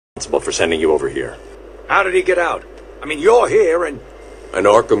responsible for sending you over here. How did he get out? I mean, you're here and... An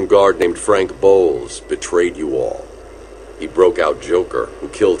Arkham guard named Frank Bowles betrayed you all. He broke out Joker, who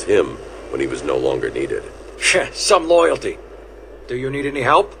killed him when he was no longer needed. Some loyalty. Do you need any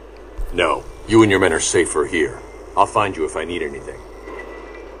help? No. You and your men are safer here. I'll find you if I need anything.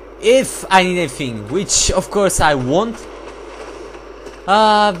 If I need anything, which of course I won't.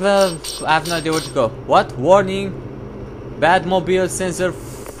 Well, I have no idea where to go. What? Warning. Batmobile sensor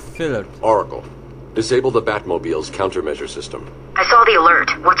failure. Oracle, disable the Batmobile's countermeasure system. I saw the alert.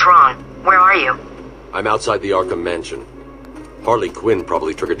 What's wrong? Where are you? I'm outside the Arkham mansion. Harley Quinn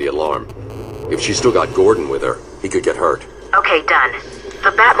probably triggered the alarm. If she's still got Gordon with her, he could get hurt. Okay, done.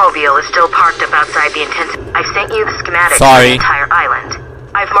 The Batmobile is still parked up outside the intensive... I've sent you the schematic for Sorry. the entire island.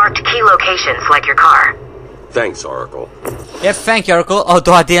 I've marked key locations like your car. Thanks, Oracle. Yeah, thank you, Oracle.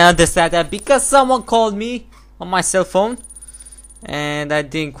 Although I didn't understand that because someone called me on my cell phone. And I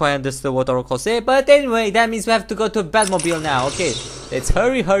didn't quite understand what Oracle said. But anyway, that means we have to go to Batmobile now. Okay, let's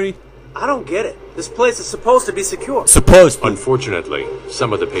hurry. I don't get it. This place is supposed to be secure. Supposed to. Unfortunately,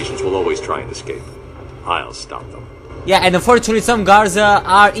 some of the patients will always try and escape. I'll stop them. Yeah, and unfortunately some guards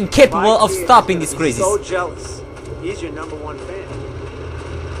are incapable of stopping these crazies. So jealous. He's your #1 fan.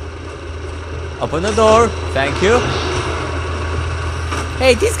 Open the door. Thank you.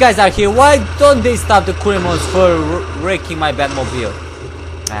 Hey, these guys are here. Why don't they stop the criminals for wrecking my Batmobile?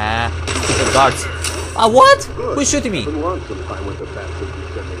 Ah, stupid guards. What? Who's shooting me?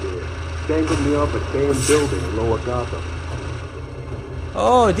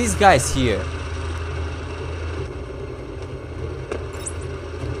 Oh, these guys here.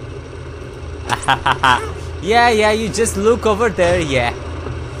 Yeah, you just look over there, yeah.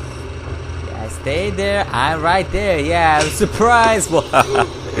 Yeah, stay there, I'm right there, yeah, surprise!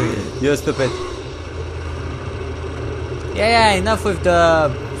 You're stupid. Yeah, enough with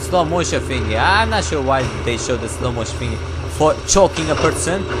the slow motion thing. I'm not sure why they show the slow motion thing for choking a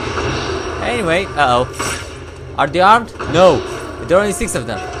person. Anyway, are they armed? No, there are only 6 of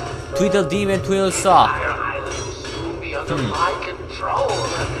them. Tweedledee and Tweedlesaw.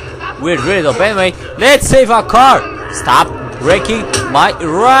 Weird riddle, but anyway, let's save our car. Stop wrecking my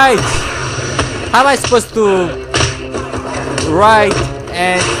ride. How am I supposed to ride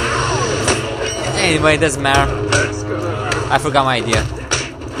and... Anyway, it doesn't matter. I forgot my idea.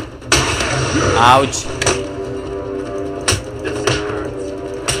 Ouch.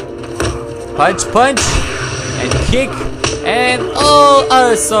 Punch, and kick, and all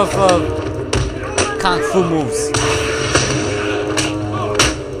other sort of kung fu moves.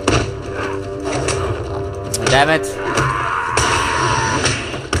 Damn it.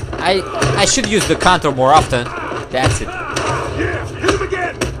 I should use the counter more often. That's it. Yeah, hit him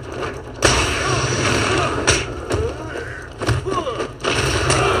again!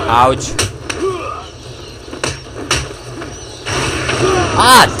 Ouch.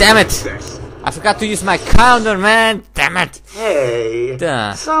 Ah, damn it. I forgot to use my counter, man. Damn it. Hey,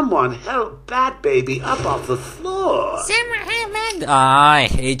 Duh. someone help Bat Baby up off the floor. I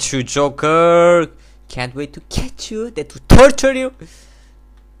hate you, Joker. Can't wait to catch you, that will torture you.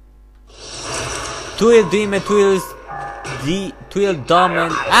 Tweedledee and Tweedledum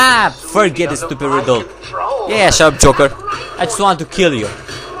and... forget the stupid riddle. Yeah, shut up, Joker. I just want to kill you.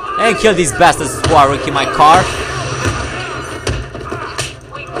 And kill these bastards who are wrecking my car.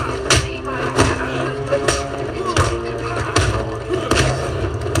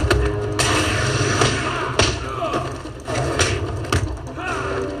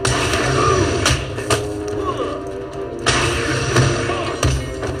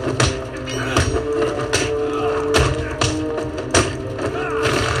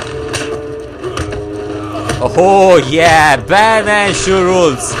 Oh yeah, Batman sure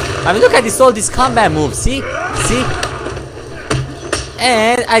rules. I mean, look at all these combat moves. See?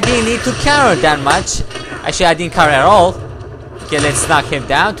 And I didn't need to counter that much. Actually, I didn't counter at all. Okay, let's knock him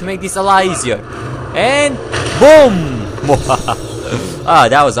down to make this a lot easier. And boom! Ah,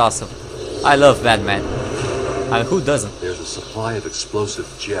 that was awesome. I love Batman. I mean, who doesn't? There's a supply of explosive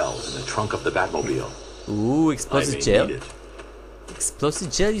gel in the trunk of the Batmobile. Ooh, explosive gel. Explosive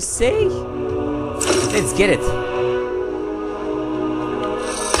gel, you say? Let's get it.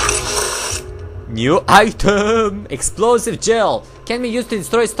 New item! Explosive gel can be used to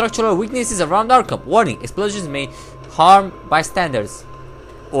destroy structural weaknesses around Arkham. Warning, explosions may harm bystanders.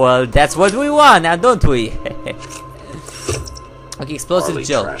 Well, that's what we want now, don't we? Okay, explosive Harley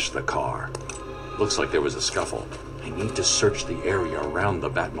gel. trashed the car. Looks like there was a scuffle. I need to search the area around the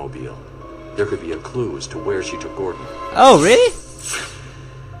Batmobile. There could be a clue as to where she took Gordon. Oh, really?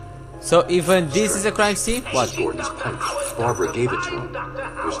 So even this is a crime scene? What? Gordon's pipe. Barbara gave it to him.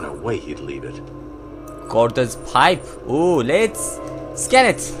 There's no way he'd leave it. Gordon's pipe. Ooh, let's scan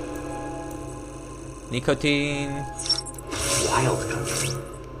it. Nicotine. Wild country.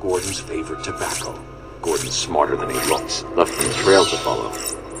 Gordon's favorite tobacco. Gordon's smarter than he looks. Left him a trail to follow.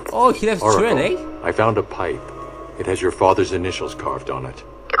 Oh, he left a trail, eh? I found a pipe. It has your father's initials carved on it.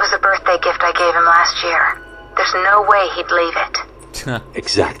 It was a birthday gift I gave him last year. There's no way he'd leave it.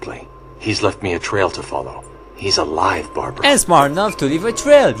 Exactly. He's left me a trail to follow. He's alive, Barbara. And smart enough to leave a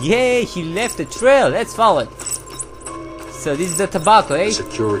trail. Yay, he left a trail. Let's follow it. So this is the tobacco, eh? The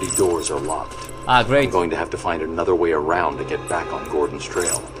security doors are locked. Ah, great. I'm going to have to find another way around to get back on Gordon's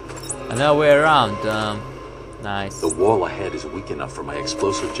trail. Another way around. Nice. The wall ahead is weak enough for my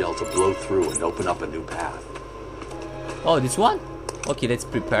explosive gel to blow through and open up a new path. Oh, this one? Okay, let's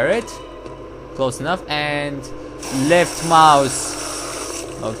prepare it. Close enough. And left mouse.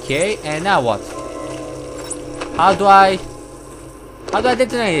 Okay, and now what? How do I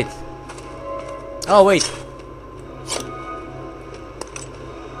detonate it? Oh, wait.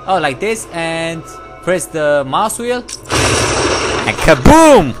 Oh, like this, and press the mouse wheel. And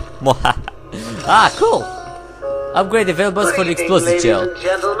kaboom! Ah, cool. Upgrade available for the explosive gel.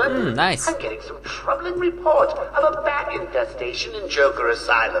 Nice. I'm getting some troubling reports of a bat infestation in Joker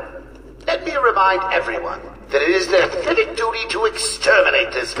Asylum. Let me remind everyone that it is their civic duty to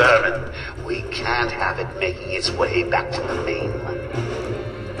exterminate this vermin. We can't have it making its way back to the mainland.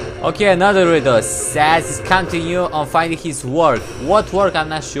 Okay, another riddle. Saz is counting you on finding his work. What work? I'm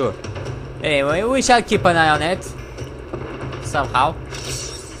not sure. Anyway, we shall keep an eye on it. Somehow.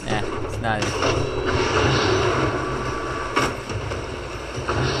 It's not it.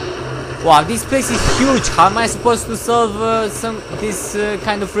 Wow, this place is huge. How am I supposed to solve this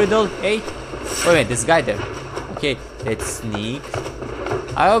kind of riddle? Hey? Wait, there's a guy there. Okay, let's sneak.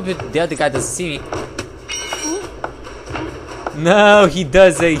 I hope the other guy doesn't see me. No, he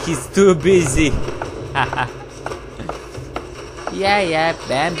doesn't. He's too busy. Yeah.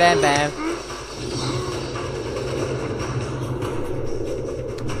 Bam, bam, bam.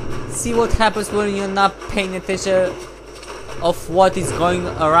 See what happens when you're not paying attention of what is going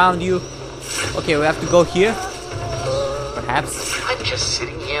around you. Okay, we have to go here. Perhaps. I'm just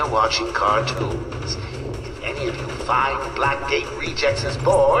sitting here watching cartoons. If any of you find Blackgate Rejects'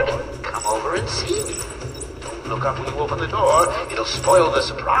 board, come over and see me. Don't look up when you open the door. It'll spoil the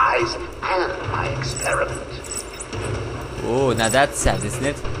surprise and my experiment. Oh, now that's sad, isn't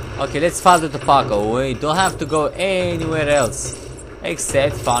it? Okay, let's follow the tobacco. We don't have to go anywhere else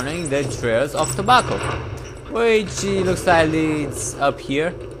except following the trails of tobacco, which looks like it's up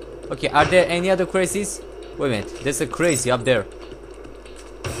here. Okay, are there any other crazies? Wait a minute, there's a crazy up there.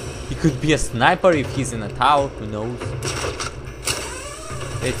 He could be a sniper if he's in a tower, who knows?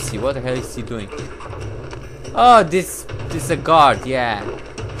 Let's see, what the hell is he doing? Oh, this is a guard, yeah.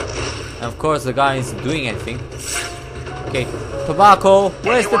 And of course the guy isn't doing anything. Okay, tobacco,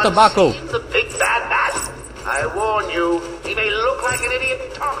 where's the tobacco? Seen the big bad bat? I warn you, he may look like an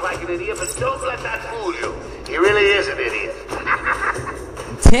idiot, talk like an idiot, but don't let that fool you. He really is an idiot.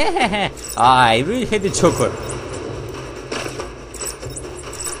 I really hate the Joker.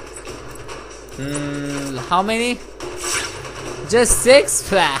 How many? Just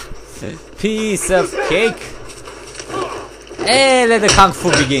 6? Piece of cake. And let the Kung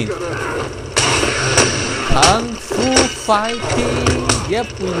Fu begin. Kung Fu fighting.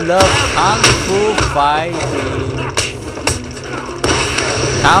 Yep, we love Kung Fu fighting.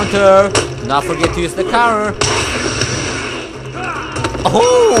 Counter. Do not forget to use the counter.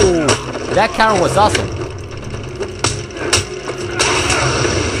 Oh, that counter was awesome.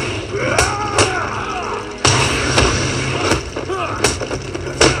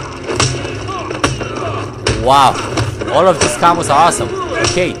 Wow, all of these combos are awesome.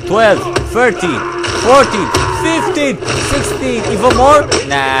 Okay, 12, 13, 14, 15, 16, even more?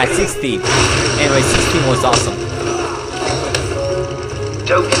 Nah, 16. Anyway, 16 was awesome.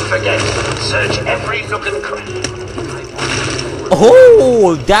 Don't forget, search every nook and cranny.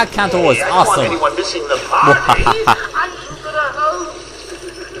 Oh, that counter was I don't awesome. want anyone missing the party. I'm just gonna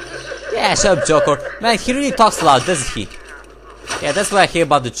host. Yeah, shut up, Joker. Man, he really talks a lot, doesn't he? Yeah, that's what I hear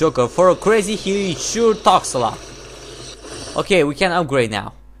about the Joker. For a crazy, he sure talks a lot. Okay, we can upgrade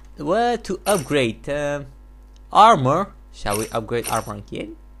now. What to upgrade? Armor. Shall we upgrade armor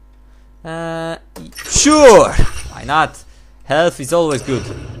again? Sure. Why not? Health is always good.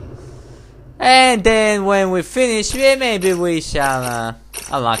 And then when we finish, maybe we shall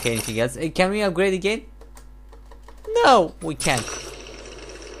unlock anything else. Can we upgrade again? No, we can't.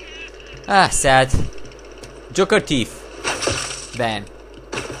 Ah, sad. Joker Thief. Ban.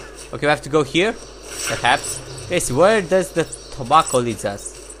 Okay, we have to go here, perhaps. Yes, where does the tobacco leads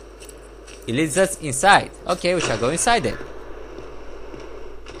us? It leads us inside. Okay, we shall go inside then.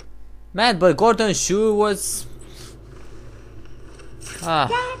 Man, but Gordon's shoe was... Oh,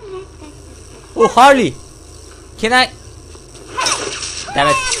 Harley! Can I... Damn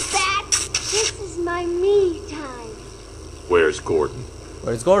it. This is my me time. Where's Gordon?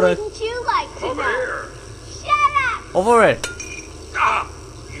 Where's Gordon? Wouldn't you like to Over know? here. Shut up! Over there. Ah,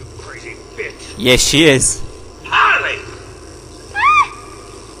 you crazy bitch. Yes, she is. Harley! Ah!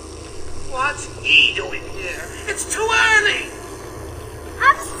 What's he doing here? It's too early!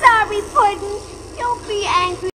 I'm sorry, Puddin'. Don't be angry.